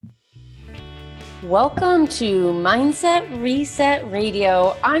Welcome to Mindset Reset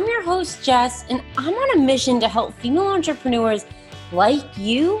Radio. I'm your host, Jess, and I'm on a mission to help female entrepreneurs like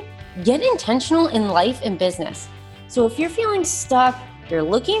you get intentional in life and business. So if you're feeling stuck, you're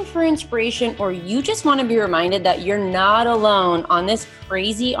looking for inspiration, or you just want to be reminded that you're not alone on this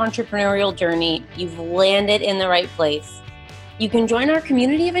crazy entrepreneurial journey, you've landed in the right place. You can join our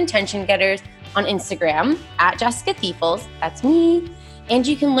community of intention getters on Instagram at Jessica Thiefels, that's me. And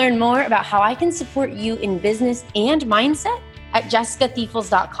you can learn more about how I can support you in business and mindset at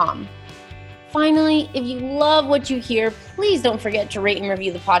jessicathiefels.com. Finally, if you love what you hear, please don't forget to rate and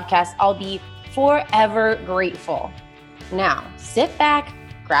review the podcast. I'll be forever grateful. Now, sit back,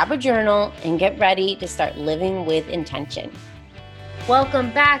 grab a journal, and get ready to start living with intention.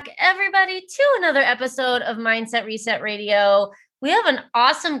 Welcome back, everybody, to another episode of Mindset Reset Radio. We have an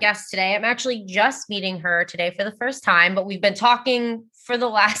awesome guest today. I'm actually just meeting her today for the first time, but we've been talking for the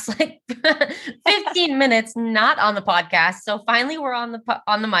last 15 minutes, not on the podcast. So finally we're on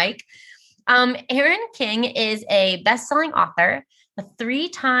the mic. Erin King is a best-selling author, a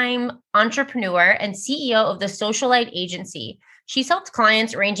 3-time entrepreneur, and CEO of the Socialite Agency. She's helped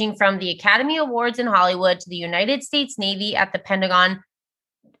clients ranging from the Academy Awards in Hollywood to the United States Navy at the Pentagon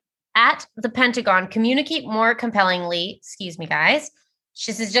communicate more compellingly. Excuse me, guys.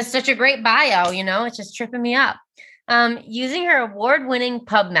 This is just such a great bio, it's just tripping me up. Using her award-winning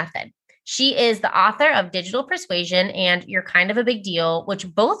pub method. She is the author of Digital Persuasion and You're Kind of a Big Deal,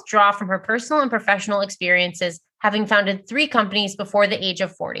 which both draw from her personal and professional experiences, having founded 3 companies before the age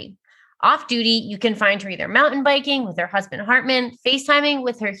of 40. Off duty, you can find her either mountain biking with her husband Hartman, FaceTiming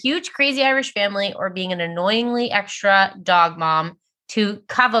with her huge crazy Irish family, or being an annoyingly extra dog mom to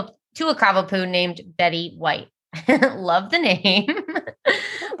a Cavapoo named Betty White. Love the name.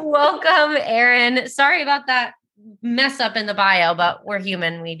 Welcome, Erin. Sorry about that mess up in the bio, but we're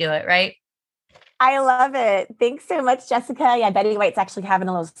human. We do it, right? I love it. Thanks so much, Jessica. Yeah, Betty White's actually having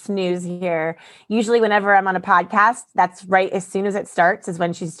a little snooze here. Usually whenever I'm on a podcast, that's right as soon as it starts is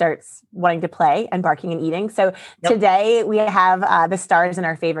when she starts wanting to play and barking and eating. So Today we have the stars in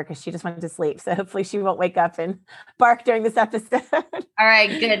our favor because she just went to sleep. So hopefully she won't wake up and bark during this episode. All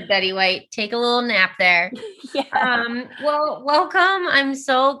right, good, Betty White. Take a little nap there. Yeah. Well, welcome. I'm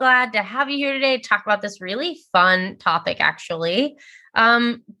so glad to have you here today to talk about this really fun topic, actually.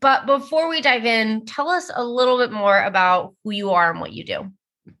 But before we dive in, tell us a little bit more about who you are and what you do.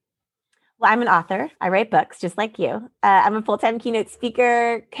 Well, I'm an author. I write books just like you. I'm a full-time keynote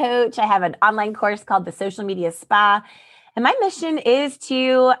speaker, coach. I have an online course called The Social Media Spa. And my mission is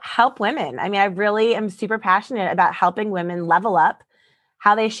to help women. I mean, I really am super passionate about helping women level up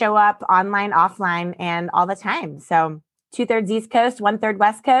how they show up online, offline, and all the time. So 2/3 East Coast, 1/3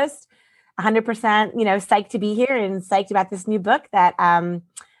 West Coast. 100%, psyched to be here and psyched about this new book that I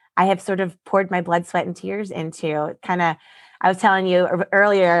have sort of poured my blood, sweat, and tears into. I was telling you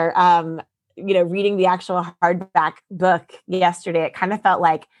earlier, reading the actual hardback book yesterday, it kind of felt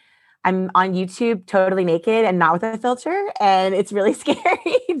like I'm on YouTube totally naked and not with a filter. And it's really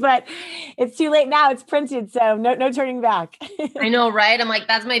scary, but it's too late now. It's printed. So no turning back. I know, right? I'm like,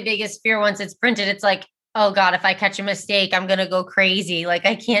 that's my biggest fear. Once it's printed, it's like, oh God, if I catch a mistake, I'm going to go crazy. Like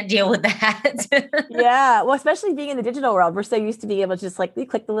I can't deal with that. Yeah. Well, especially being in the digital world, we're so used to being able to just you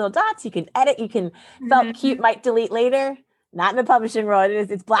click the little dots, you can edit, you can felt cute, might delete later. Not in the publishing world.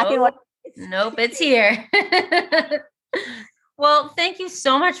 It's black and white. Nope, it's here. Well, thank you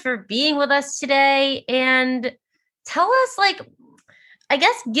so much for being with us today. And tell us, I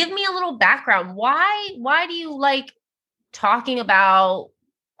guess, give me a little background. Why do you like talking about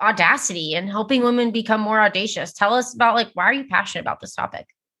audacity and helping women become more audacious? Tell us about why are you passionate about this topic?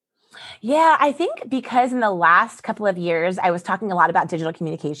 Yeah, I think because in the last couple of years, I was talking a lot about digital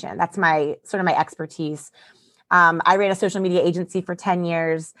communication. That's my expertise. I ran a social media agency for 10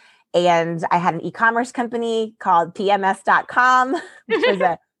 years and I had an e-commerce company called PMS.com, which was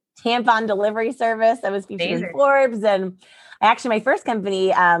a tampon delivery service that was featured in Forbes. And my first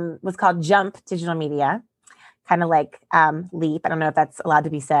company was called Jump Digital Media. Kind of like leap. I don't know if that's allowed to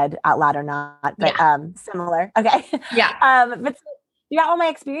be said out loud or not, but similar. Okay. Yeah. But throughout all my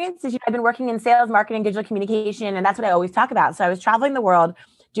experiences, I've been working in sales, marketing, digital communication, and that's what I always talk about. So I was traveling the world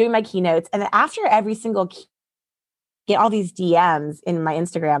doing my keynotes. And then after every single get all these DMs in my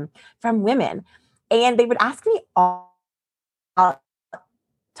Instagram from women, and they would ask me all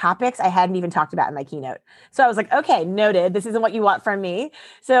topics I hadn't even talked about in my keynote. So I was like, okay, noted. This isn't what you want from me.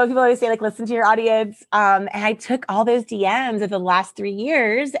 So people always say listen to your audience. And I took all those DMs of the last 3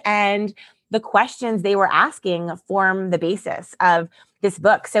 years, and the questions they were asking form the basis of this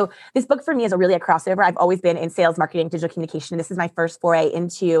book. So this book for me is really a crossover. I've always been in sales, marketing, digital communication. This is my first foray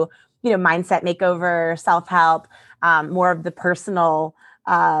into mindset makeover, self-help, more of the personal,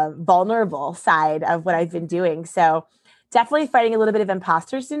 vulnerable side of what I've been doing. So definitely fighting a little bit of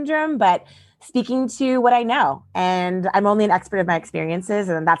imposter syndrome, but speaking to what I know. And I'm only an expert of my experiences.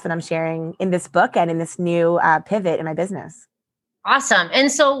 And that's what I'm sharing in this book and in this new pivot in my business. Awesome.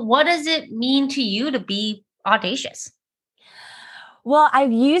 And so what does it mean to you to be audacious? Well,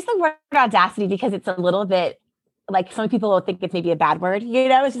 I've used the word audacity because it's a little bit like some people will think it's maybe a bad word. It's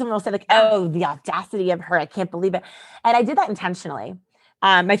just someone will say like, oh, the audacity of her. I can't believe it. And I did that intentionally.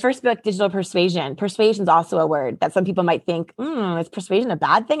 My first book, Digital Persuasion. Persuasion is also a word that some people might think, is persuasion a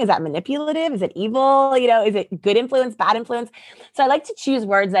bad thing? Is that manipulative? Is it evil? Is it good influence, bad influence? So I like to choose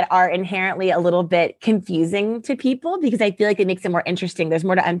words that are inherently a little bit confusing to people because I feel like it makes it more interesting. There's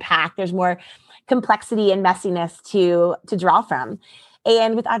more to unpack. There's more complexity and messiness to draw from.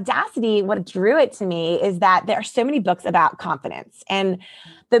 And with audacity, what drew it to me is that there are so many books about confidence. And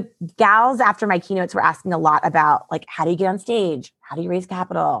the gals after my keynotes were asking a lot about like, how do you get on stage? How do you raise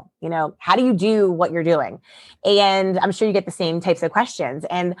capital? How do you do what you're doing? And I'm sure you get the same types of questions.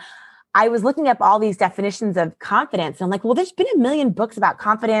 And I was looking up all these definitions of confidence. And I'm like, well, there's been a million books about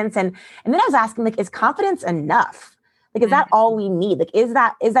confidence. And then I was asking, like, is confidence enough? Like, is that all we need? Like, is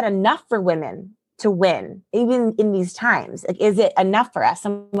that enough for women to win, even in these times? Like, is it enough for us?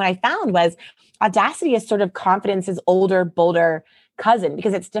 And what I found was audacity is sort of confidence's older, bolder cousin,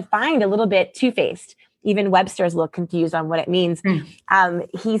 because it's defined a little bit two-faced. Even Webster is a little confused on what it means.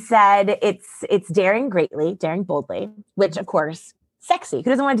 He said it's daring greatly, daring boldly, which of course, sexy. Who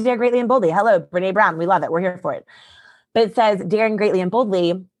doesn't want to dare greatly and boldly? Hello, Brene Brown. We love it. We're here for it. But it says daring greatly and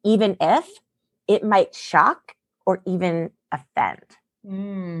boldly, even if it might shock or even offend.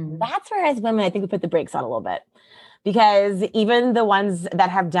 That's where, as women, I think we put the brakes on a little bit, because even the ones that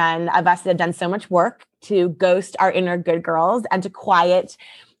have done so much work to ghost our inner good girls and to quiet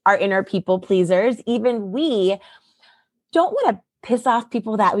our inner people pleasers, even we don't want to piss off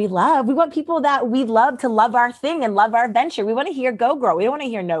people that we love. We want people that we love to love our thing and love our venture. We want to hear go girl. We don't want to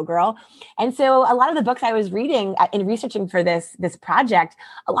hear no girl. And so a lot of the books I was reading in researching for this project,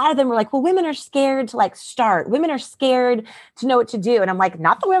 a lot of them were like, well, women are scared to like start. Women are scared to know what to do. And I'm like,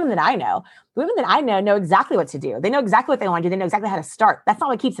 not the women that I know. The women that I know exactly what to do. They know exactly what they want to do. They know exactly how to start. That's not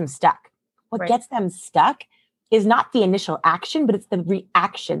what keeps them stuck. What gets them stuck is not the initial action, but it's the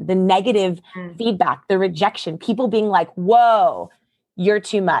reaction, the negative feedback, the rejection, people being like, whoa, you're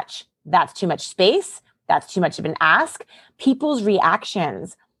too much. That's too much space. That's too much of an ask. People's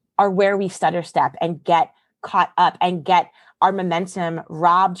reactions are where we stutter step and get caught up and get our momentum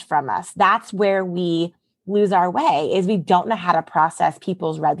robbed from us. That's where we lose our way, is we don't know how to process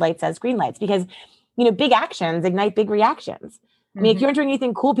people's red lights as green lights, because, big actions ignite big reactions. I mean, if you're doing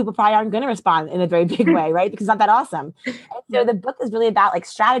anything cool, people probably aren't going to respond in a very big way, right? Because it's not that awesome. And so the book is really about like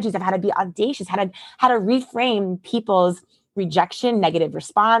strategies of how to be audacious, how to reframe people's rejection, negative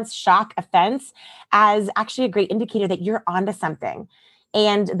response, shock, offense as actually a great indicator that you're onto something.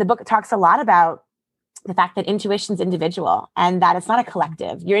 And the book talks a lot about the fact that intuition's individual and that it's not a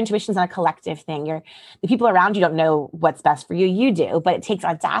collective. Your intuition's not a collective thing. The people around you don't know what's best for you. You do, but it takes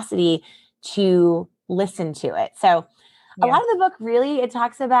audacity to listen to it. So a lot of the book really, it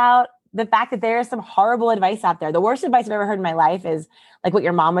talks about the fact that there is some horrible advice out there. The worst advice I've ever heard in my life is like what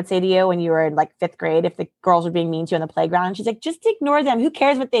your mom would say to you when you were in like 5th grade, if the girls were being mean to you on the playground. She's like, just ignore them. Who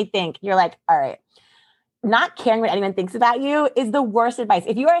cares what they think? You're like, all right. Not caring what anyone thinks about you is the worst advice.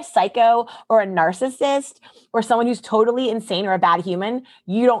 If you are a psycho or a narcissist or someone who's totally insane or a bad human,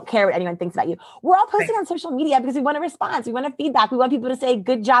 you don't care what anyone thinks about you. We're all posting on social media because we want a response. We want a feedback. We want people to say,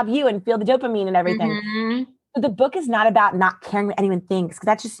 good job, you, and feel the dopamine and everything. So the book is not about not caring what anyone thinks, because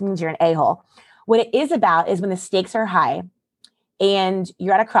that just means you're an a-hole. What it is about is when the stakes are high and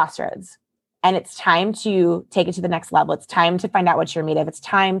you're at a crossroads and it's time to take it to the next level. It's time to find out what you're made of. It's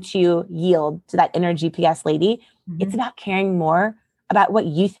time to yield to that inner GPS lady. It's about caring more about what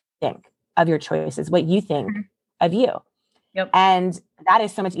you think of your choices, what you think of you. And that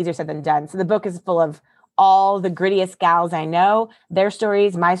is so much easier said than done. So the book is full of all the grittiest gals I know, their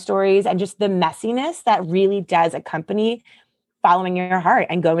stories, my stories, and just the messiness that really does accompany following your heart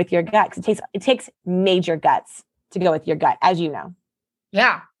and going with your gut. Because it takes major guts to go with your gut, as you know.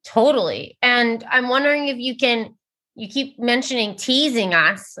 Yeah, totally. And I'm wondering if you keep teasing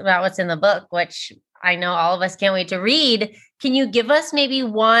us about what's in the book, which I know all of us can't wait to read. Can you give us maybe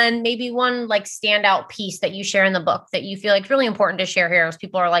one like standout piece that you share in the book that you feel like really important to share here, as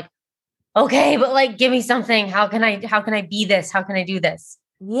people are like, okay, but like, give me something. How can I be this? How can I do this?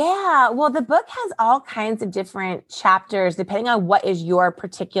 Yeah. Well, the book has all kinds of different chapters, depending on what is your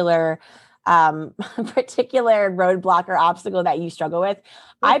particular particular roadblock or obstacle that you struggle with.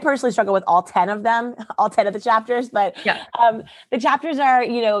 I personally struggle with all 10 of them, all 10 of the chapters, but the chapters are,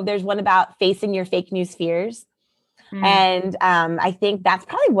 there's one about facing your fake news fears. And I think that's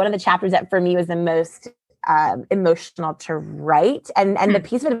probably one of the chapters that for me was the most emotional to write. And the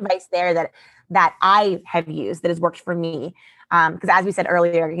piece of advice there that I have used that has worked for me. Because as we said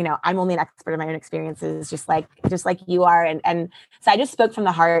earlier, I'm only an expert in my own experiences, just like you are. And so I just spoke from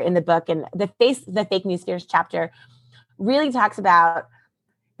the heart in the book, and the fake news fears chapter really talks about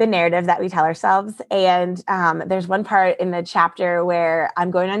the narrative that we tell ourselves. And there's one part in the chapter where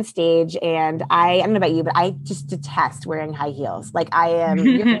I'm going on stage, and I don't know about you, but I just detest wearing high heels. Like I am,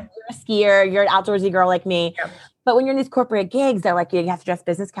 you're a skier, you're an outdoorsy girl like me. Yep. But when you're in these corporate gigs, they're like, you have to dress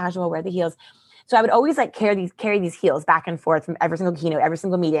business casual, wear the heels. So I would always like carry these heels back and forth from every single keynote, every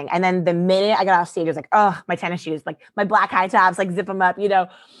single meeting. And then the minute I got off stage, I was like, oh, my tennis shoes, like my black high tops, like zip them up,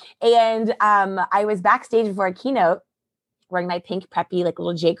 And I was backstage before a keynote wearing my pink preppy, like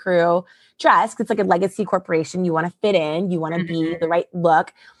little J. Crew dress. It's like a legacy corporation. You want to fit in, you want to be the right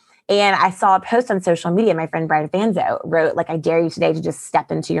look. And I saw a post on social media. My friend Brian Fanzo wrote, like, I dare you today to just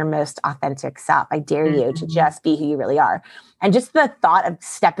step into your most authentic self. I dare you to just be who you really are. And just the thought of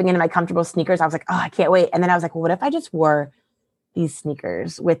stepping into my comfortable sneakers, I was like, oh, I can't wait. And then I was like, well, what if I just wore these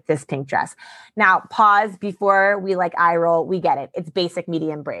sneakers with this pink dress? Now, pause before we like eye roll. We get it. It's basic,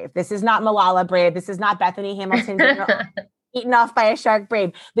 medium, brave. This is not Malala brave. This is not Bethany Hamilton eaten off by a shark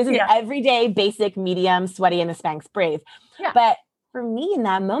brave. This is everyday, basic, medium, sweaty, and the Spanx brave. Yeah. But for me in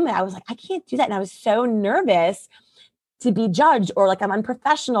that moment, I was like, I can't do that. And I was so nervous to be judged or like I'm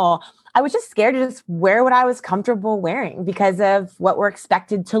unprofessional. I was just scared to just wear what I was comfortable wearing because of what we're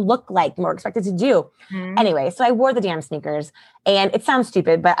expected to look like, and what we're expected to do. Anyway, so I wore the damn sneakers, and it sounds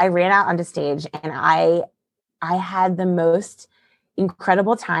stupid, but I ran out onto stage, and I had the most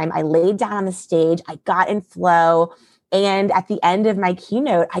incredible time. I laid down on the stage. I got in flow. And at the end of my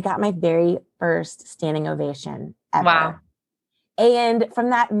keynote, I got my very first standing ovation ever. Wow. And from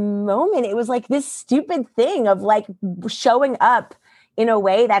that moment, it was like this stupid thing of like showing up in a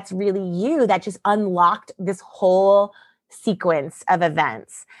way that's really you, that just unlocked this whole sequence of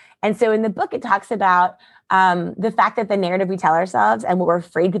events. And so in the book, it talks about the fact that the narrative we tell ourselves and what we're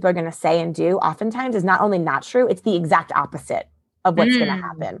afraid people are going to say and do oftentimes is not only not true, it's the exact opposite of what's going to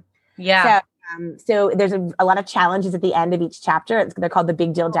happen. Yeah. So there's a lot of challenges at the end of each chapter. They're called the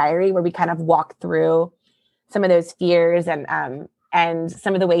Big Deal Diary, where we kind of walk through some of those fears and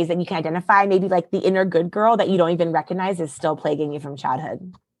some of the ways that you can identify maybe like the inner good girl that you don't even recognize is still plaguing you from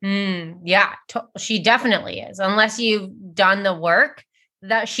childhood. Yeah, she definitely is. Unless you've done the work,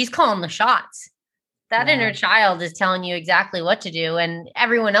 that she's calling the shots. That inner child is telling you exactly what to do, and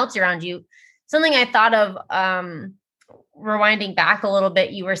everyone else around you. Something I thought of, rewinding back a little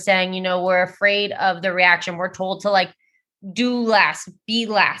bit, you were saying, we're afraid of the reaction. We're told to like do less, be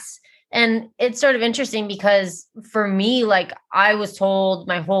less. And it's sort of interesting because for me, like I was told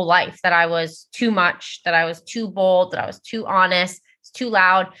my whole life that I was too much, that I was too bold, that I was too honest, too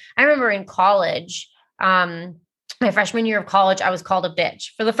loud. I remember in college, my freshman year of college, I was called a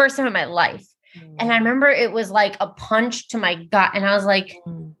bitch for the first time in my life. And I remember it was like a punch to my gut. And I was like,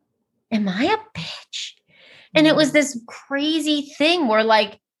 am I a bitch? And it was this crazy thing where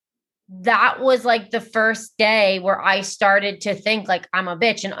like, that was like the first day where I started to think like I'm a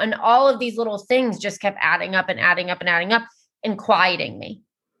bitch. And all of these little things just kept adding up and adding up and adding up and quieting me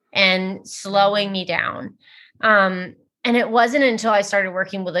and slowing me down. And it wasn't until I started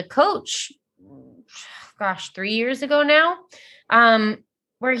working with a coach, 3 years ago now,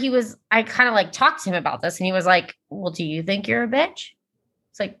 where I kind of like talked to him about this, and he was like, well, do you think you're a bitch?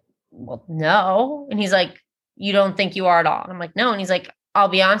 It's like, well, no. And he's like, you don't think you are at all? And I'm like, no. And he's like, I'll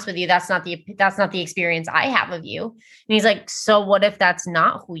be honest with you, that's not the experience I have of you. And he's like, so what if that's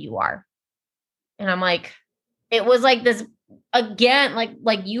not who you are? And I'm like, it was like this again,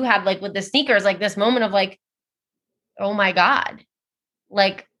 like you had like with the sneakers, like this moment of like, oh my God,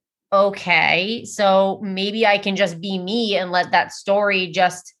 like, okay, so maybe I can just be me and let that story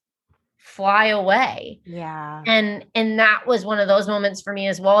just fly away. Yeah. And that was one of those moments for me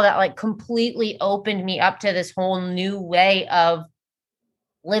as well, that like completely opened me up to this whole new way of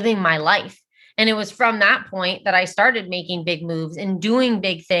living my life. And it was from that point that I started making big moves and doing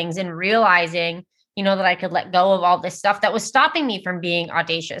big things and realizing, that I could let go of all this stuff that was stopping me from being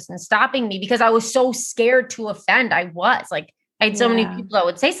audacious and stopping me because I was so scared to offend. I had so many people that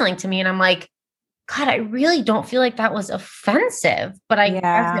would say something to me, and I'm like, God, I really don't feel like that was offensive, but I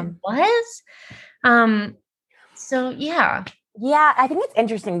guess it was. So yeah. Yeah, I think it's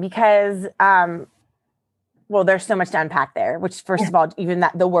interesting because Well, there's so much to unpack there, which first of all, even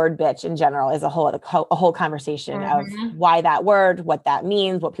that the word bitch in general is a whole conversation of why that word, what that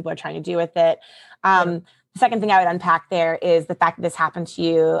means, what people are trying to do with it. The second thing I would unpack there is the fact that this happened to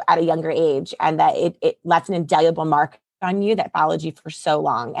you at a younger age and that it left an indelible mark on you that followed you for so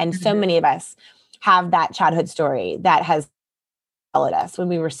long. And so many of us have that childhood story that has followed us when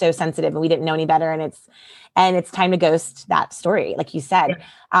we were so sensitive and we didn't know any better. And it's time to ghost that story, like you said.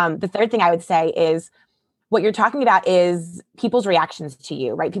 The third thing I would say is, what you're talking about is people's reactions to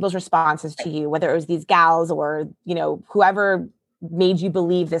you, right? People's responses to you, whether it was these gals or, whoever made you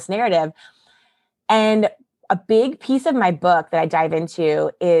believe this narrative. And a big piece of my book that I dive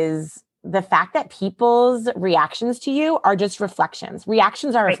into is the fact that people's reactions to you are just reflections.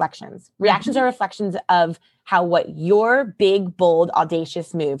 Reactions are reflections. Reactions are reflections of how what your big, bold,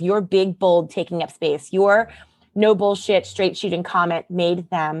 audacious move, your big, bold taking up space, your no bullshit, straight shooting comment made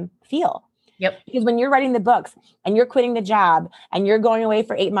them feel. Yep. Because when you're writing the books and you're quitting the job and you're going away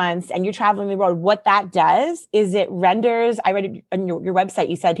for 8 months and you're traveling the world, what that does is it renders, I read it on your website,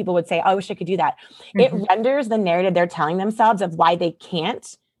 you said people would say, oh, I wish I could do that. It renders the narrative they're telling themselves of why they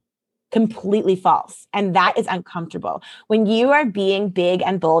can't completely false. And that is uncomfortable. When you are being big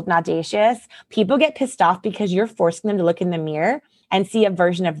and bold and audacious, people get pissed off because you're forcing them to look in the mirror and see a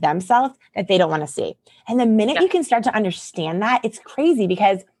version of themselves that they don't want to see. And the minute you can start to understand that, it's crazy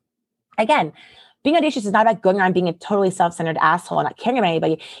because, again, being audacious is not about going around being a totally self-centered asshole and not caring about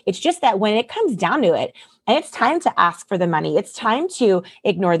anybody. It's just that when it comes down to it, and it's time to ask for the money, it's time to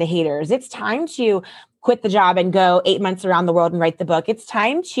ignore the haters, it's time to quit the job and go 8 months around the world and write the book, it's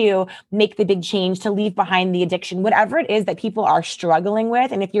time to make the big change, to leave behind the addiction, whatever it is that people are struggling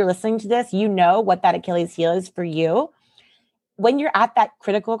with. And if you're listening to this, you know what that Achilles heel is for you. When you're at that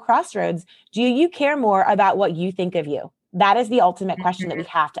critical crossroads, do you care more about what you think of you? That is the ultimate question that we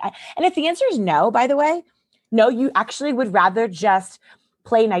have to. And if the answer is no, by the way, no, you actually would rather just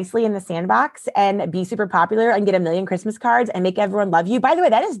play nicely in the sandbox and be super popular and get 1 million Christmas cards and make everyone love you. By the way,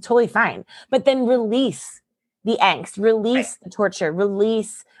 that is totally fine. But then release the angst, release the torture,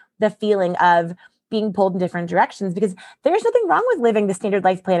 release the feeling of being pulled in different directions, because there's nothing wrong with living the standard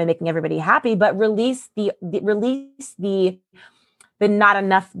life plan and making everybody happy, but release the not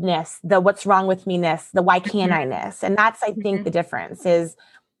enoughness, the what's wrong with me-ness, the why can't I-ness. And that's, I think, the difference is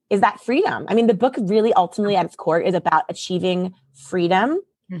that freedom. I mean, the book really ultimately at its core is about achieving freedom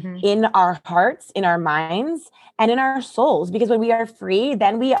in our hearts, in our minds, and in our souls. Because when we are free,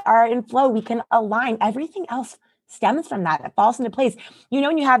 then we are in flow. We can align. Everything else stems from that. It falls into place.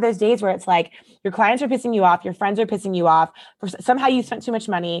 When you have those days where it's like your clients are pissing you off, your friends are pissing you off, somehow you spent too much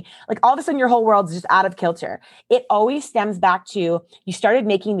money, like all of a sudden your whole world's just out of kilter. It always stems back to you started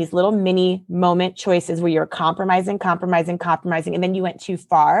making these little mini moment choices where you're compromising, and then you went too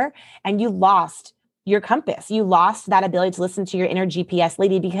far and you lost your compass. You lost that ability to listen to your inner GPS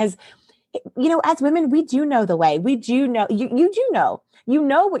lady, because as women, we do know the way. We do know, you do know. You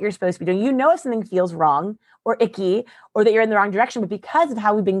know what you're supposed to be doing. You know if something feels wrong or icky or that you're in the wrong direction. But because of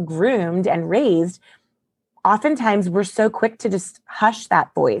how we've been groomed and raised, oftentimes we're so quick to just hush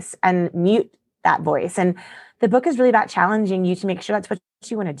that voice and mute that voice. And the book is really about challenging you to make sure that's what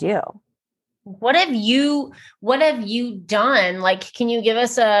you want to do. What have you done? Like, can you give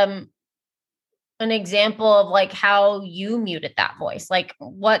us an example of like how you muted that voice? Like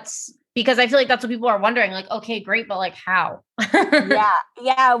because I feel like that's what people are wondering, like, okay, great, but like how?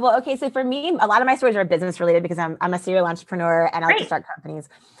 Yeah. Well, okay. So for me, a lot of my stories are business related because I'm a serial entrepreneur and I like to start companies.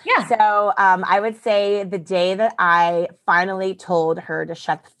 Yeah. So I would say the day that I finally told her to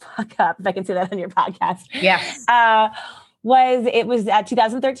shut the fuck up, if I can say that on your podcast. Yes. It was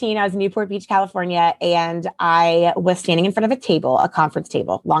 2013. I was in Newport Beach, California, and I was standing in front of a table, a conference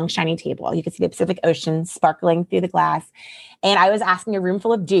table, long, shiny table. You could see the Pacific Ocean sparkling through the glass. And I was asking a room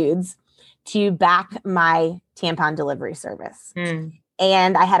full of dudes to back my tampon delivery service.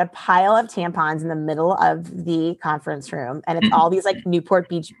 And I had a pile of tampons in the middle of the conference room. And it's all these like Newport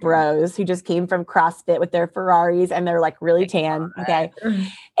Beach bros who just came from CrossFit with their Ferraris and they're like really tan. Okay.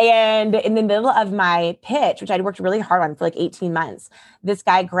 And in the middle of my pitch, which I'd worked really hard on for like 18 months, this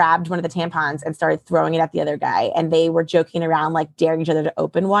guy grabbed one of the tampons and started throwing it at the other guy. And they were joking around, like daring each other to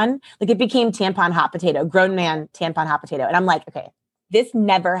open one. Like it became tampon hot potato, grown man tampon hot potato. And I'm like, okay, this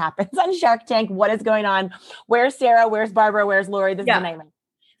never happens on Shark Tank. What is going on? Where's Sarah? Where's Barbara? Where's Lori? This is a nightmare.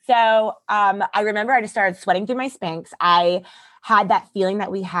 So I remember I just started sweating through my Spanx. I had that feeling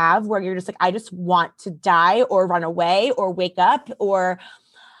that we have where you're just like, I just want to die or run away or wake up, or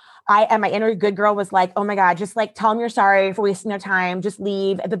and my inner good girl was like, oh my God, just like tell them you're sorry for wasting their time, just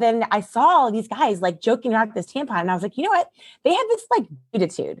leave. But then I saw these guys like joking around with this tampon and I was like, you know what? They have this like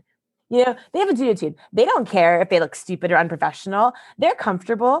attitude. You know, they have a attitude. They don't care if they look stupid or unprofessional. They're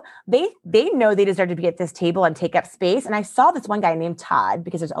comfortable. They know they deserve to be at this table and take up space. And I saw this one guy named Todd,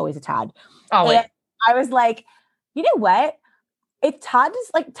 because there's always a Todd. Always. And I was like, you know what? If Todd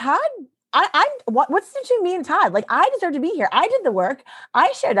is like Todd, what's between me and Todd? Like, I deserve to be here. I did the work.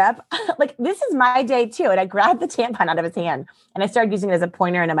 I showed up. Like, this is my day too. And I grabbed the tampon out of his hand and I started using it as a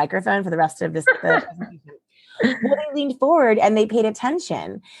pointer and a microphone for the rest of this presentation. Well, they leaned forward and they paid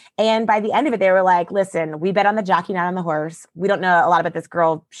attention. And by the end of it, they were like, listen, we bet on the jockey, not on the horse. We don't know a lot about this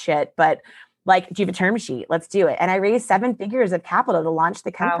girl shit, but like, do you have a term sheet? Let's do it. And I raised 7 figures of capital to launch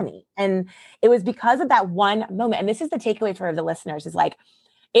the company. Wow. And it was because of that one moment. And this is the takeaway for the listeners, is like,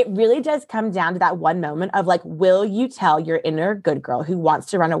 it really does come down to that one moment of like, will you tell your inner good girl who wants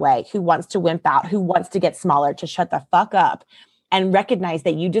to run away, who wants to wimp out, who wants to get smaller, to shut the fuck up and recognize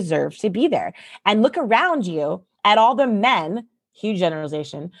that you deserve to be there, and look around you at all the men, huge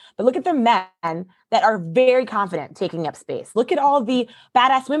generalization, but look at the men that are very confident taking up space. Look at all the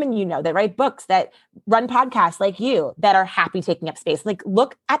badass women, you know, that write books, that run podcasts like you, that are happy taking up space. Like,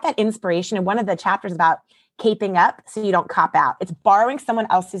 look at that inspiration. And one of the chapters about caping up so you don't cop out. It's borrowing someone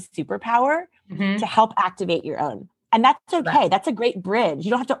else's superpower to help activate your own. And that's okay. Right. That's a great bridge.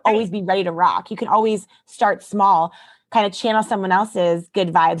 You don't have to always be ready to rock. You can always start small, kind of channel someone else's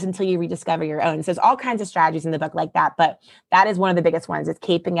good vibes until you rediscover your own. So there's all kinds of strategies in the book like that. But that is one of the biggest ones, is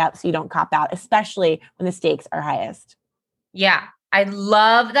caping up so you don't cop out, especially when the stakes are highest. Yeah. I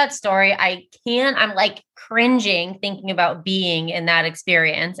love that story. I'm like cringing thinking about being in that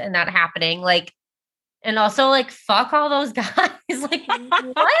experience and that happening. Like, and also like, fuck all those guys. Like,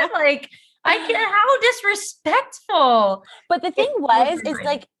 what? Like, I can't, how disrespectful. But the thing is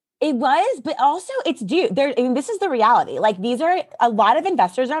like, it was, but also it's due there. I mean, this is the reality. Like, these are, a lot of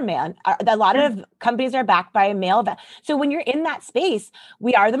investors are men. A lot of companies are backed by a male. So when you're in that space,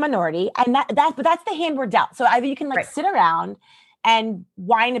 we are the minority, and but that's the hand we're dealt. So either you can like sit around and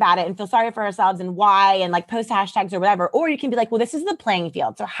whine about it and feel sorry for ourselves and why, and like post hashtags or whatever, or you can be like, well, this is the playing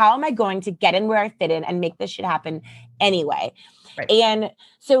field. So how am I going to get in where I fit in and make this shit happen anyway? Right. And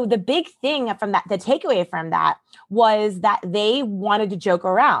so the big thing from that, the takeaway from that, was that they wanted to joke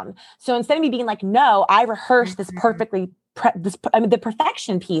around. So instead of me being like, no, I rehearsed this perfectly. The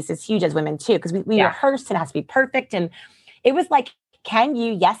perfection piece is huge as women too, because we rehearsed and it has to be perfect. And it was like, can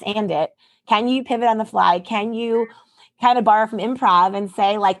you yes and it? Can you pivot on the fly? Can you kind of borrow from improv and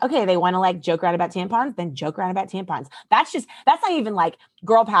say like, okay, they want to like joke around about tampons, then joke around about tampons. That's not even like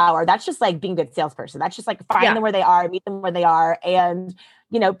girl power. That's just like being a good salesperson. That's just like find them where they are, meet them where they are, and,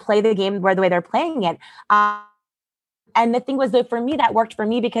 you know, play the game the way they're playing it. And the thing was that for me, that worked for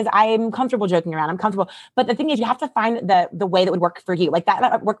me because I'm comfortable joking around. I'm comfortable. But the thing is, you have to find the way that would work for you. Like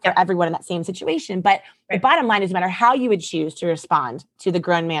that worked for everyone in that same situation. But the bottom line is, no matter how you would choose to respond to the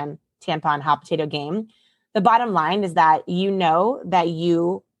grown man tampon hot potato game, the bottom line is that you know that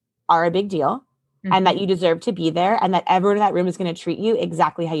you are a big deal and that you deserve to be there, and that everyone in that room is going to treat you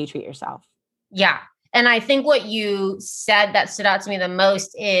exactly how you treat yourself. Yeah. And I think what you said that stood out to me the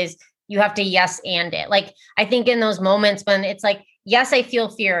most is you have to yes and it. Like, I think in those moments when it's like, yes, I feel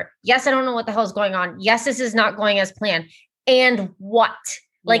fear. Yes, I don't know what the hell is going on. Yes, this is not going as planned. And what?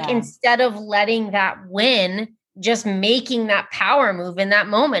 Like, instead of letting that win, just making that power move in that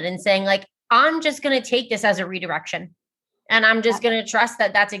moment and saying like, I'm just going to take this as a redirection. And I'm just going to trust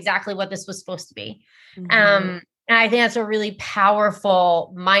that that's exactly what this was supposed to be. And I think that's a really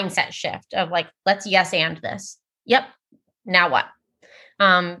powerful mindset shift of like, let's yes and this. Yep. Now what?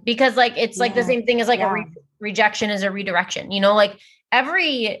 Because like, it's like the same thing as like a rejection is a redirection, you know, like I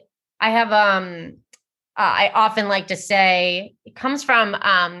often like to say it comes from,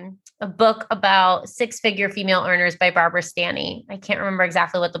 a book about 6-figure female earners by Barbara Stanny. I can't remember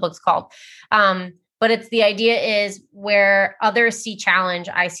exactly what the book's called. But it's the idea is where others see challenge,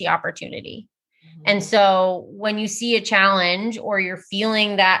 I see opportunity. And so when you see a challenge or you're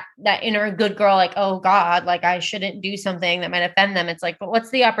feeling that inner good girl, like, oh God, like I shouldn't do something that might offend them. It's like, but what's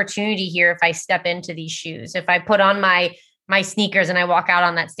the opportunity here if I step into these shoes? If I put on my sneakers and I walk out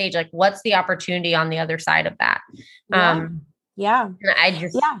on that stage, like what's the opportunity on the other side of that? I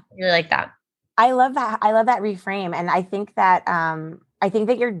just really like that. I love that. I love that reframe. And I think that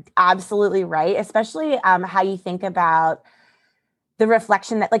you're absolutely right, especially how you think about the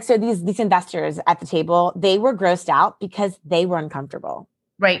reflection that like, so these investors at the table, they were grossed out because they were uncomfortable.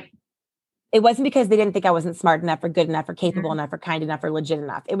 Right. It wasn't because they didn't think I wasn't smart enough or good enough or capable enough or kind enough or legit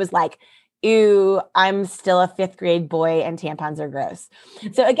enough. It was like, ew, I'm still a fifth grade boy and tampons are gross.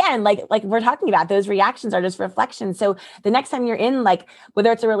 So again, like we're talking about, those reactions are just reflections. So the next time you're in, like,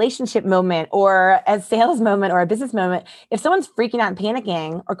 whether it's a relationship moment or a sales moment or a business moment, if someone's freaking out and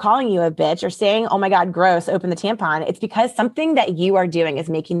panicking or calling you a bitch or saying, oh my God, gross, open the tampon, it's because something that you are doing is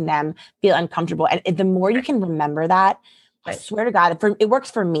making them feel uncomfortable. And the more you can remember that, I swear to God, it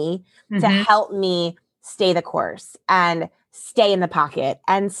works for me to help me stay the course and stay in the pocket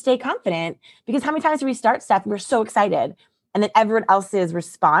and stay confident. Because how many times do we start stuff and we're so excited, and then everyone else's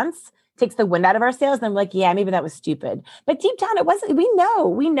response takes the wind out of our sails, and then we're like, yeah, maybe that was stupid. But deep down, it wasn't. We know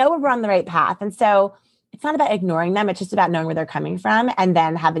we're on the right path. And so it's not about ignoring them. It's just about knowing where they're coming from and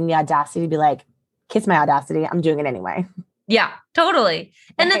then having the audacity to be like, kiss my audacity. I'm doing it anyway. Yeah, totally.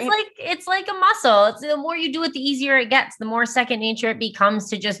 And right? it's like a muscle. It's the more you do it, the easier it gets, the more second nature it becomes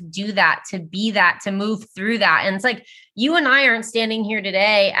to just do that, to be that, to move through that. And it's like, you and I aren't standing here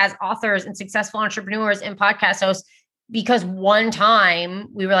today as authors and successful entrepreneurs and podcast hosts because one time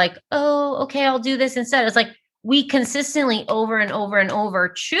we were like, oh, okay, I'll do this instead. It's like, we consistently over and over and over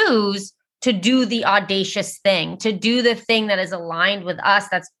choose to do the audacious thing, to do the thing that is aligned with us,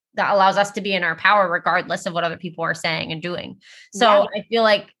 that allows us to be in our power, regardless of what other people are saying and doing. So I feel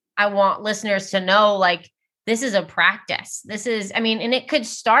like I want listeners to know, like, this is a practice. This is, and it could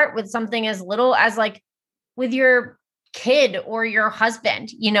start with something as little as like with your kid or your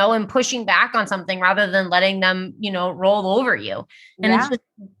husband, and pushing back on something rather than letting them, roll over you. And it's just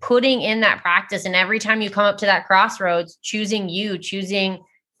putting in that practice. And every time you come up to that crossroads, choosing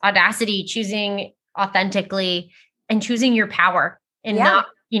audacity, choosing authentically, and choosing your power, and not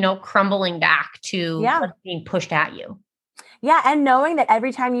crumbling back to what's being pushed at you. Yeah. And knowing that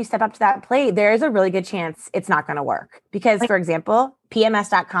every time you step up to that plate, there is a really good chance it's not going to work. Because, for example,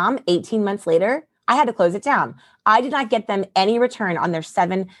 PMS.com, 18 months later, I had to close it down. I did not get them any return on their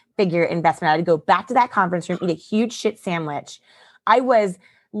 7-figure investment. I had to go back to that conference room, eat a huge shit sandwich. I was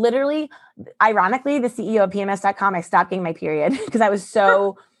literally, ironically, the CEO of PMS.com, I stopped getting my period because I was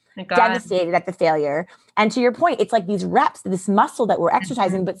so devastated at the failure. And to your point, it's like these reps, this muscle that we're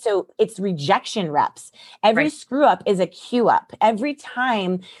exercising, but so it's rejection reps. Every screw up is a cue up. Every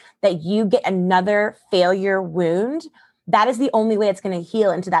time that you get another failure wound, that is the only way it's going to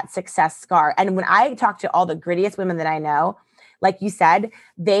heal into that success scar. And when I talk to all the grittiest women that I know, like you said,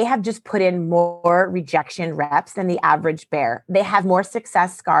 they have just put in more rejection reps than the average bear. They have more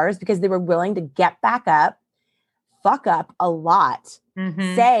success scars because they were willing to get back up, fuck up a lot,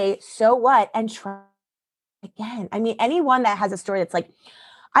 say, so what, and try again. Anyone that has a story that's like,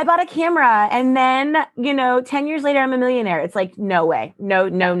 I bought a camera and then, 10 years later, I'm a millionaire. It's like, no way. No,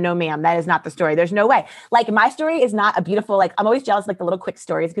 ma'am. That is not the story. There's no way. Like, my story is not a beautiful, like, I'm always jealous, like the little quick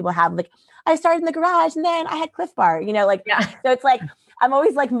stories people have. Like, I started in the garage and then I had Cliff Bar, so it's like, I'm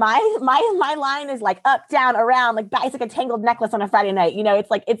always like, my line is like up, down, around, like, it's like a tangled necklace on a Friday night. It's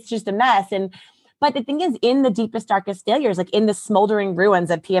like, it's just a mess. But the thing is, in the deepest, darkest failures, like in the smoldering ruins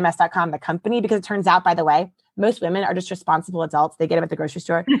of PMS.com, the company, because it turns out, by the way, most women are just responsible adults. They get them at the grocery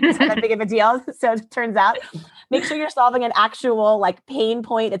store. It's not that big of a deal. So it turns out, make sure you're solving an actual like pain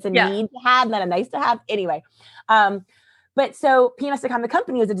point. It's a need to have, not a nice to have. Anyway. But so PMS.com, the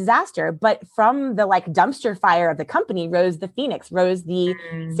company, was a disaster. But from the like dumpster fire of the company rose the phoenix, rose the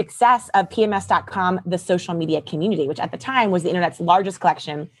success of PMS.com, the social media community, which at the time was the internet's largest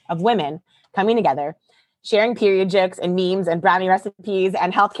collection of women coming together, sharing period jokes and memes and brownie recipes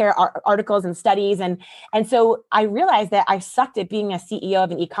and healthcare articles and studies. And so I realized that I sucked at being a CEO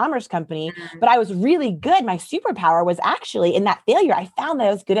of an e-commerce company, but I was really good. My superpower was actually in that failure. I found that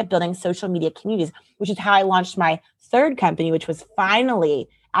I was good at building social media communities, which is how I launched my third company, which was finally,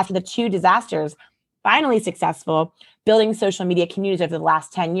 after the 2 disasters, finally successful, building social media communities over the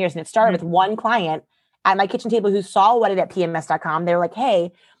last 10 years. And it started with one client at my kitchen table who saw what I did at PMS.com. They were like,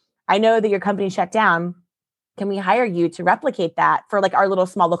 hey, I know that your company shut down. Can we hire you to replicate that for like our little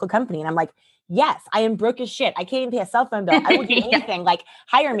small local company? And I'm like, yes, I am broke as shit. I can't even pay a cell phone bill. I will do anything. Like,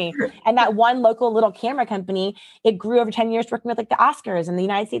 hire me. And that one local little camera company, it grew over 10 years working with like the Oscars and the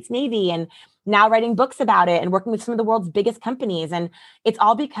United States Navy, and now writing books about it and working with some of the world's biggest companies. And it's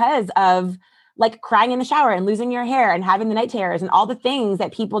all because of like crying in the shower and losing your hair and having the night terrors and all the things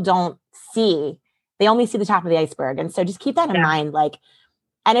that people don't see. They only see the top of the iceberg. And so just keep that in mind. Like,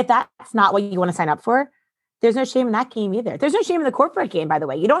 and if that's not what you want to sign up for, there's no shame in that game either. There's no shame in the corporate game, by the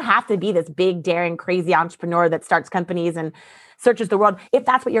way. You don't have to be this big, daring, crazy entrepreneur that starts companies and searches the world. If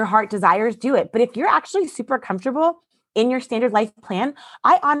that's what your heart desires, do it. But if you're actually super comfortable in your standard life plan,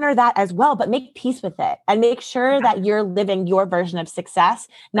 I honor that as well, but make peace with it and make sure that you're living your version of success,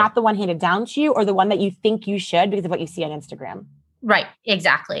 not the one handed down to you or the one that you think you should because of what you see on Instagram. Right.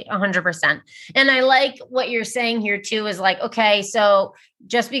 Exactly. 100%. And I like what you're saying here too, is like, okay, so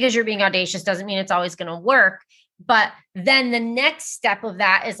just because you're being audacious doesn't mean it's always going to work. But then the next step of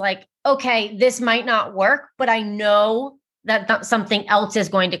that is like, okay, this might not work, but I know that something else is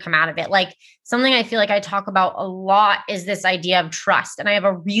going to come out of it. Like something I feel like I talk about a lot is this idea of trust. And I have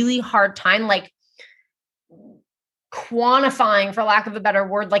a really hard time, like, quantifying, for lack of a better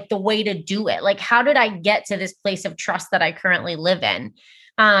word, like the way to do it. Like, how did I get to this place of trust that I currently live in?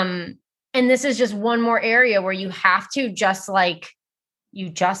 And this is just one more area where you have to just like, you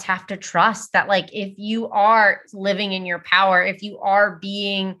just have to trust that, like, if you are living in your power, if you are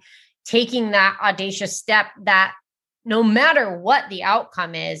taking that audacious step, that no matter what the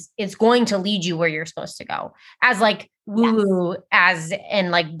outcome is, it's going to lead you where you're supposed to go. As like woo, as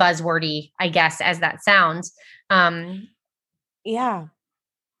and like buzzwordy, I guess, as that sounds. Um, Yeah.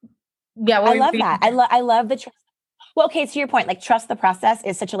 yeah. I love that. I love the trust. Well, okay, to your point, like trust the process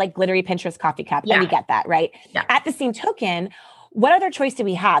is such a like glittery Pinterest coffee cup. Yeah. And we get that, right? Yeah. At the same token, what other choice do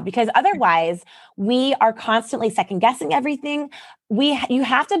we have? Because otherwise we are constantly second guessing everything. You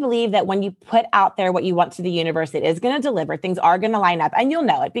have to believe that when you put out there what you want to the universe, it is going to deliver. Things are going to line up, and you'll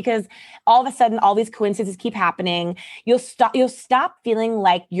know it because all of a sudden, all these coincidences keep happening. You'll stop feeling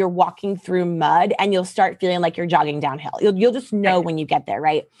like you're walking through mud, and you'll start feeling like you're jogging downhill. You'll just know when you get there,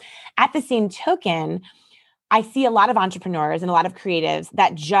 right? At the same token, I see a lot of entrepreneurs and a lot of creatives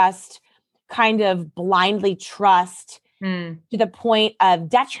that just kind of blindly trust to the point of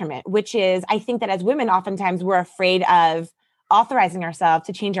detriment, which is, I think that as women, oftentimes we're afraid of authorizing ourselves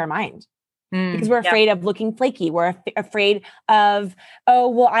to change our mind because we're afraid of looking flaky. We're afraid of, oh,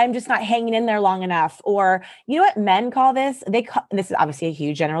 well, I'm just not hanging in there long enough. Or you know what men call this? This is obviously a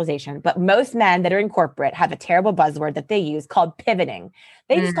huge generalization, but most men that are in corporate have a terrible buzzword that they use called pivoting.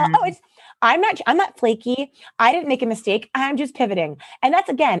 They just call, I'm not flaky. I didn't make a mistake. I'm just pivoting. And that's,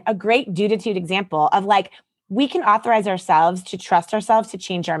 again, a great dude-to-dude example of like, we can authorize ourselves to trust ourselves to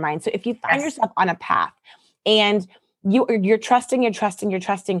change our mind. So if you find yourself on a path and you're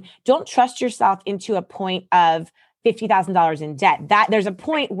trusting, don't trust yourself into a point of $50,000 in debt. That there's a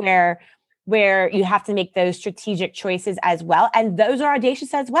point where you have to make those strategic choices as well. And those are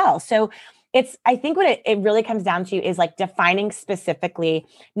audacious as well. So I think what it really comes down to is like defining specifically,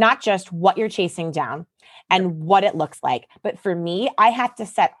 not just what you're chasing down and what it looks like. But for me, I have to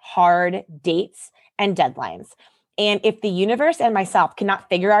set hard dates and deadlines. And if the universe and myself cannot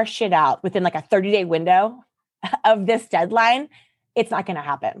figure our shit out within like a 30-day window of this deadline, it's not going to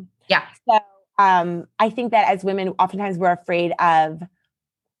happen. Yeah. So I think that as women, oftentimes we're afraid of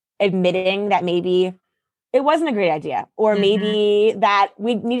admitting that maybe it wasn't a great idea, or maybe that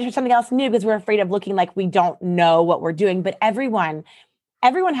we need to do something else new because we're afraid of looking like we don't know what we're doing. But everyone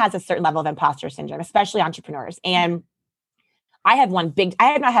has a certain level of imposter syndrome, especially entrepreneurs. And I have not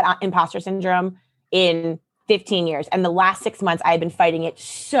had imposter syndrome in 15 years. And the last 6 months, I've been fighting it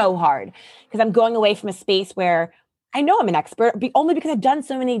so hard because I'm going away from a space where I know I'm an expert, only because I've done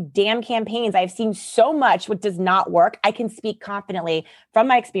so many damn campaigns. I've seen so much what does not work. I can speak confidently from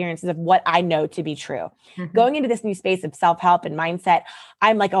my experiences of what I know to be true. Going into this new space of self-help and mindset,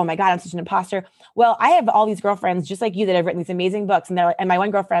 I'm like, oh my God, I'm such an imposter. Well, I have all these girlfriends just like you that have written these amazing books. And my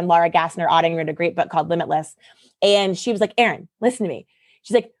one girlfriend, Laura Gassner Otting, wrote a great book called Limitless. And she was like, Erin, listen to me.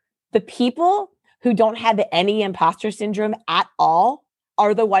 She's like, the people who don't have any imposter syndrome at all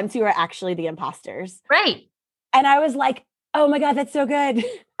are the ones who are actually the imposters. Right. And I was like, oh my God, that's so good.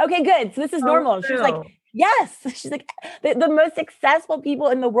 Okay, good. So this is normal. She's like, yes. She's like, the most successful people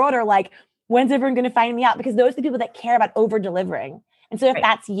in the world are like, when's everyone going to find me out? Because those are the people that care about over delivering. And so if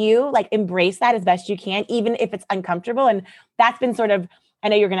that's you, like embrace that as best you can, even if it's uncomfortable. And that's been sort of, I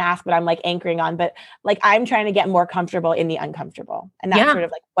know you're going to ask what I'm like anchoring on, but like I'm trying to get more comfortable in the uncomfortable. And that's sort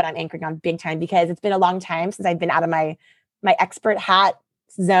of like what I'm anchoring on big time, because it's been a long time since I've been out of my expert hat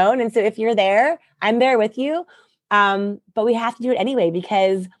zone. And so if you're there, I'm there with you. But we have to do it anyway,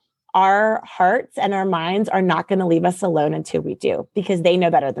 because our hearts and our minds are not going to leave us alone until we do, because they know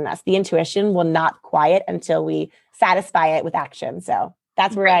better than us. The intuition will not quiet until we satisfy it with action. So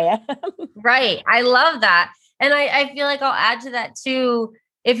that's where I am. Right. I love that. And I feel like I'll add to that too.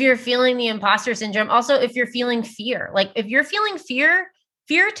 If you're feeling the imposter syndrome, also, if you're feeling fear, like if you're feeling fear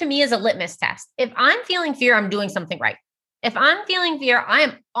to me is a litmus test. If I'm feeling fear, I'm doing something right. If I'm feeling fear, I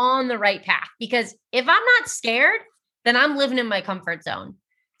am on the right path, because if I'm not scared, then I'm living in my comfort zone.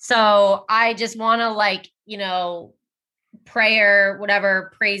 So I just want to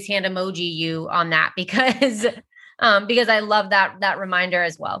praise hand emoji you on that, because I love that reminder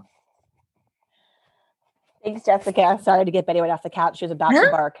as well. Thanks, Jessica. Sorry to get Betty White off the couch. She was about to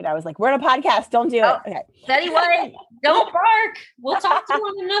bark, and I was like, "We're in a podcast. Don't do it." Okay. Betty White, don't bark. We'll talk to you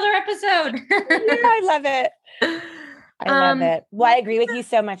on another episode. Yeah, I love it. I love it. Well, I agree with you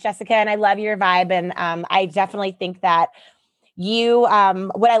so much, Jessica, and I love your vibe. And I definitely think that you,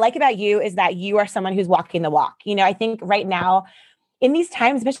 what I like about you is that you are someone who's walking the walk. I think right now in these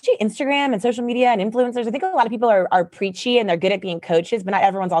times, especially Instagram and social media and influencers, I think a lot of people are preachy and they're good at being coaches, but not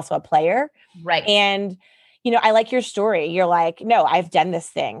everyone's also a player. Right. And I like your story. You're like, no, I've done this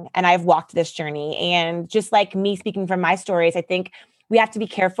thing and I've walked this journey. And just like me speaking from my stories, I think we have to be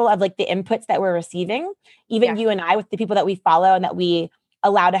careful of like the inputs that we're receiving, even you and I, with the people that we follow and that we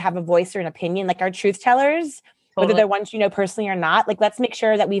allow to have a voice or an opinion, like our truth tellers, whether they're ones personally or not. Like, let's make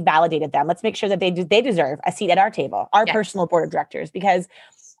sure that we validated them. Let's make sure that they deserve a seat at our table, our personal board of directors, because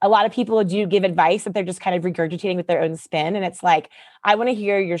a lot of people do give advice that they're just kind of regurgitating with their own spin. And it's like, I want to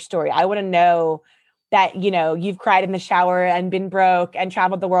hear your story. I want to know that, you've cried in the shower and been broke and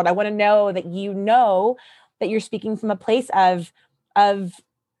traveled the world. I want to know that that you're speaking from a place of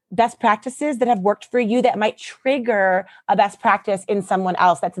best practices that have worked for you that might trigger a best practice in someone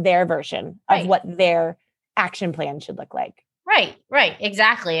else. That's their version of what their action plan should look like. Right.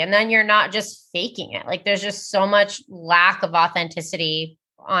 Exactly. And then you're not just faking it. Like, there's just so much lack of authenticity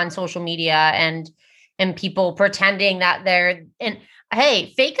on social media and people pretending that and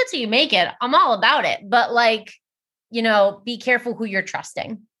hey, fake it till you make it. I'm all about it. But be careful who you're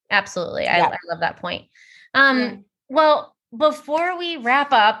trusting. Absolutely. I love that point. Well, before we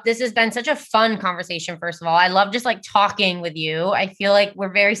wrap up, this has been such a fun conversation. First of all, I love just talking with you. I feel like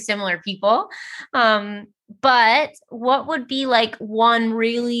we're very similar people. But what would be one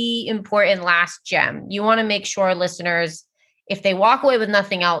really important last gem you want to make sure listeners, if they walk away with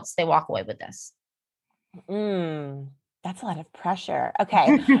nothing else, they walk away with this? That's a lot of pressure.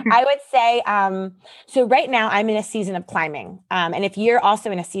 Okay. I would say, so right now I'm in a season of climbing. And if you're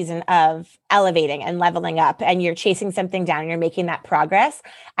also in a season of elevating and leveling up and you're chasing something down and you're making that progress,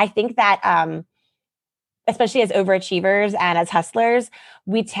 I think that, especially as overachievers and as hustlers,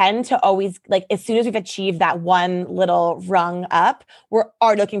 we tend to always, as soon as we've achieved that one little rung up, we're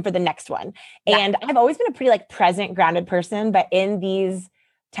already looking for the next one. Yeah. And I've always been a pretty present, grounded person, but in these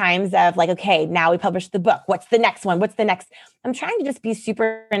times of okay, now we published the book. What's the next one? What's the next? I'm trying to just be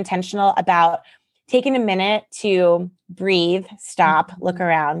super intentional about taking a minute to breathe, stop, look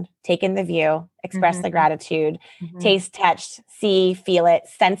around, take in the view, express the gratitude, taste, touch, see, feel it,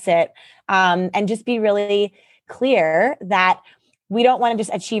 sense it, and just be really clear that we don't want to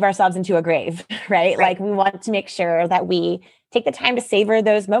just achieve ourselves into a grave, right? We want to make sure that we take the time to savor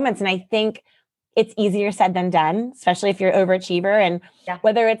those moments. And I think it's easier said than done, especially if you're an overachiever. And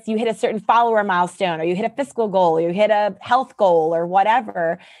whether it's you hit a certain follower milestone or you hit a fiscal goal, or you hit a health goal or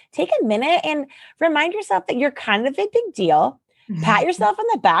whatever, take a minute and remind yourself that you're kind of a big deal. Pat yourself on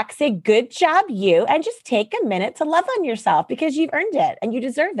the back, say, good job, you, and just take a minute to love on yourself because you've earned it and you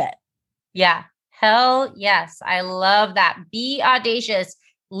deserve it. Yeah. Hell yes. I love that. Be audacious,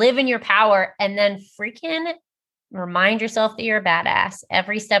 live in your power, and then freaking remind yourself that you're a badass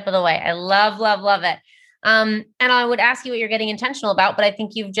every step of the way. I love it. And I would ask you what you're getting intentional about, but I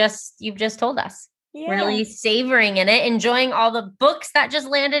think you've just told us. Really savoring in it, enjoying all the books that just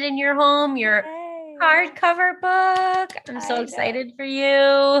landed in your home, your hardcover book. I'm so excited for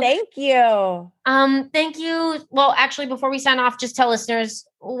you. Thank you. Thank you. Well, actually, before we sign off, just tell listeners,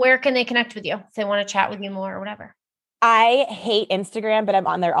 where can they connect with you if they want to chat with you more or whatever? I hate Instagram, but I'm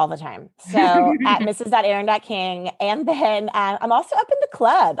on there all the time. So at Mrs.Erin.King. And then I'm also up in the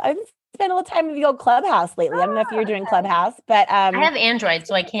club. I've spent a little time in the old Clubhouse lately. I don't know if you're doing Clubhouse, but I have Android,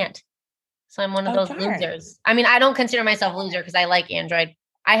 so I can't. So I'm one of those losers. I mean, I don't consider myself a loser because I like Android.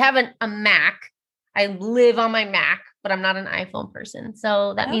 I have a Mac. I live on my Mac, but I'm not an iPhone person.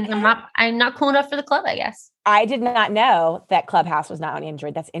 So that means I'm not cool enough for the club, I guess. I did not know that Clubhouse was not on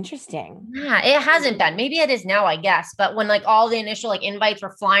Android. That's interesting. Yeah, it hasn't been. Maybe it is now, I guess. But when all the initial invites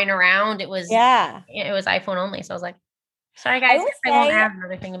were flying around, it was iPhone only. So I was like, sorry guys, I won't add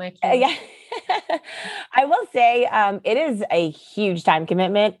another thing to my queue. I will say it is a huge time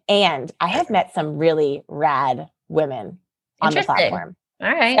commitment, and I have met some really rad women on the platform.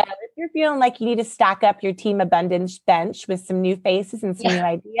 All right. So if you're feeling like you need to stock up your team abundance bench with some new faces and some new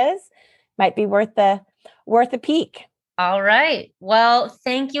ideas, might be worth a peek. All right. Well,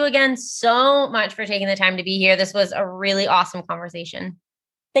 thank you again so much for taking the time to be here. This was a really awesome conversation.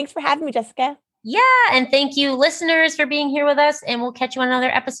 Thanks for having me, Jessica. Yeah. And thank you listeners for being here with us. And we'll catch you on another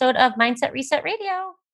episode of Mindset Reset Radio.